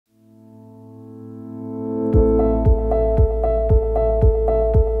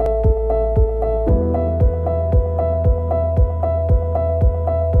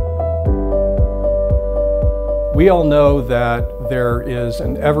We all know that there is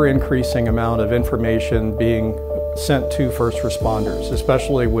an ever-increasing amount of information being sent to first responders,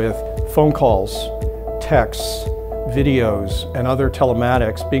 especially with phone calls, texts, videos, and other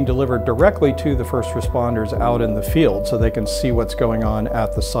telematics being delivered directly to the first responders out in the field so they can see what's going on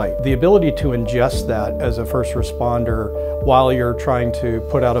at the site. The ability to ingest that as a first responder while you're trying to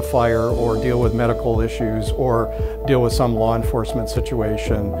put out a fire or deal with medical issues or deal with some law enforcement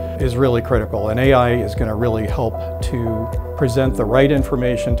situation is really critical. And AI is going to really help to present the right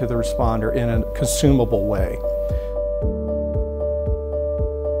information to the responder in a consumable way.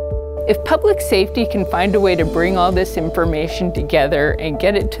 If public safety can find a way to bring all this information together and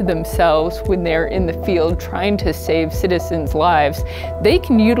get it to themselves when they're in the field trying to save citizens' lives, they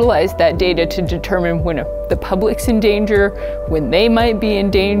can utilize that data to determine when the public's in danger, when they might be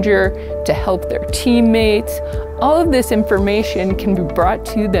in danger, to help their teammates. All of this information can be brought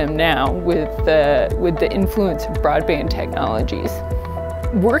to them now with the influence of broadband technologies.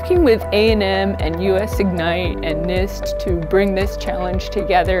 Working with A&M and US Ignite and NIST to bring this challenge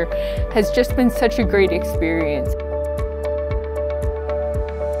together has just been such a great experience.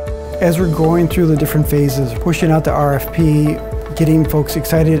 As we're going through the different phases, pushing out the RFP, getting folks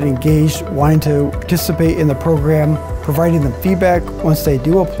excited and engaged, wanting to participate in the program, providing them feedback once they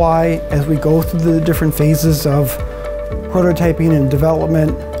do apply, as we go through the different phases of prototyping and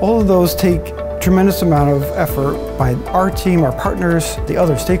development, all of those take tremendous amount of effort by our team, our partners, the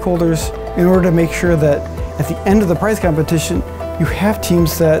other stakeholders, in order to make sure that at the end of the prize competition, you have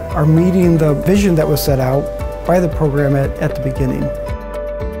teams that are meeting the vision that was set out by the program at the beginning.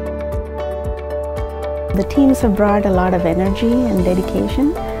 The teams have brought a lot of energy and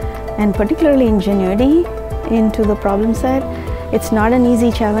dedication, and particularly ingenuity into the problem set. It's not an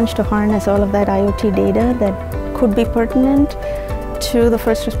easy challenge to harness all of that IoT data that could be pertinent to the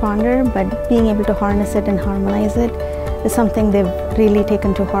first responder, but being able to harness it and harmonize it is something they've really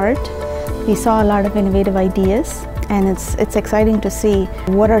taken to heart. We saw a lot of innovative ideas, and it's exciting to see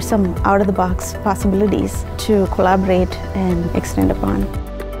what are some out-of-the-box possibilities to collaborate and extend upon.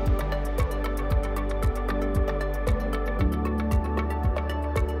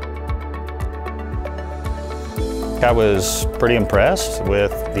 I was pretty impressed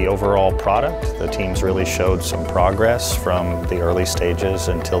with the overall product. The teams really showed some progress from the early stages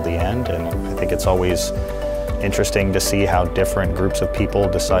until the end, and I think it's always interesting to see how different groups of people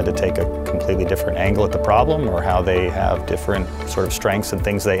decide to take a completely different angle at the problem, or how they have different sort of strengths and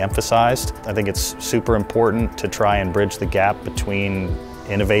things they emphasized. I think it's super important to try and bridge the gap between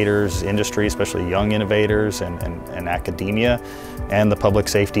innovators, industry, especially young innovators, and academia, and the public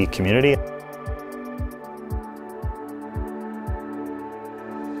safety community.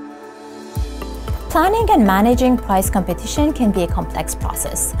 Planning and managing prize competition can be a complex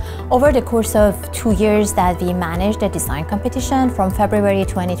process. Over the course of 2 years that we managed the design competition, from February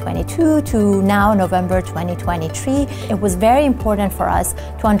 2022 to now November 2023, it was very important for us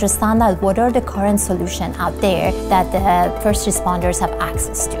to understand that what are the current solutions out there that the first responders have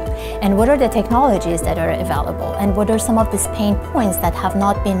access to, and what are the technologies that are available, and what are some of these pain points that have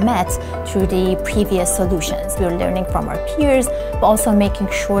not been met through the previous solutions. We're learning from our peers, but also making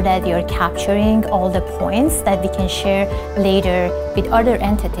sure that we are capturing all the points that we can share later with other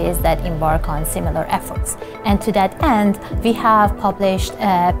entities that embark on similar efforts. And to that end, we have published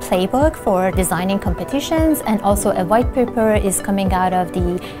a playbook for designing competitions, and also a white paper is coming out of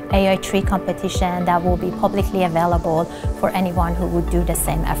the AI3 competition that will be publicly available for anyone who would do the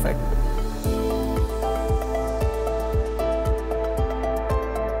same effort.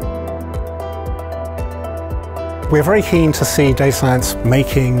 We're very keen to see data science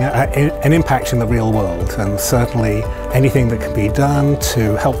making an impact in the real world, and certainly anything that can be done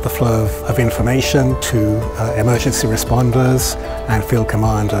to help the flow of information to emergency responders and field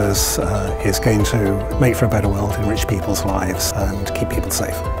commanders is going to make for a better world, enrich people's lives and keep people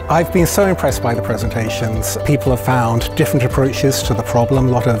safe. I've been so impressed by the presentations. People have found different approaches to the problem,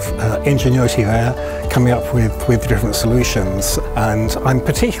 a lot of ingenuity there, coming up with different solutions, and I'm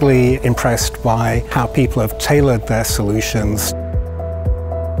particularly impressed by how people have tailored their solutions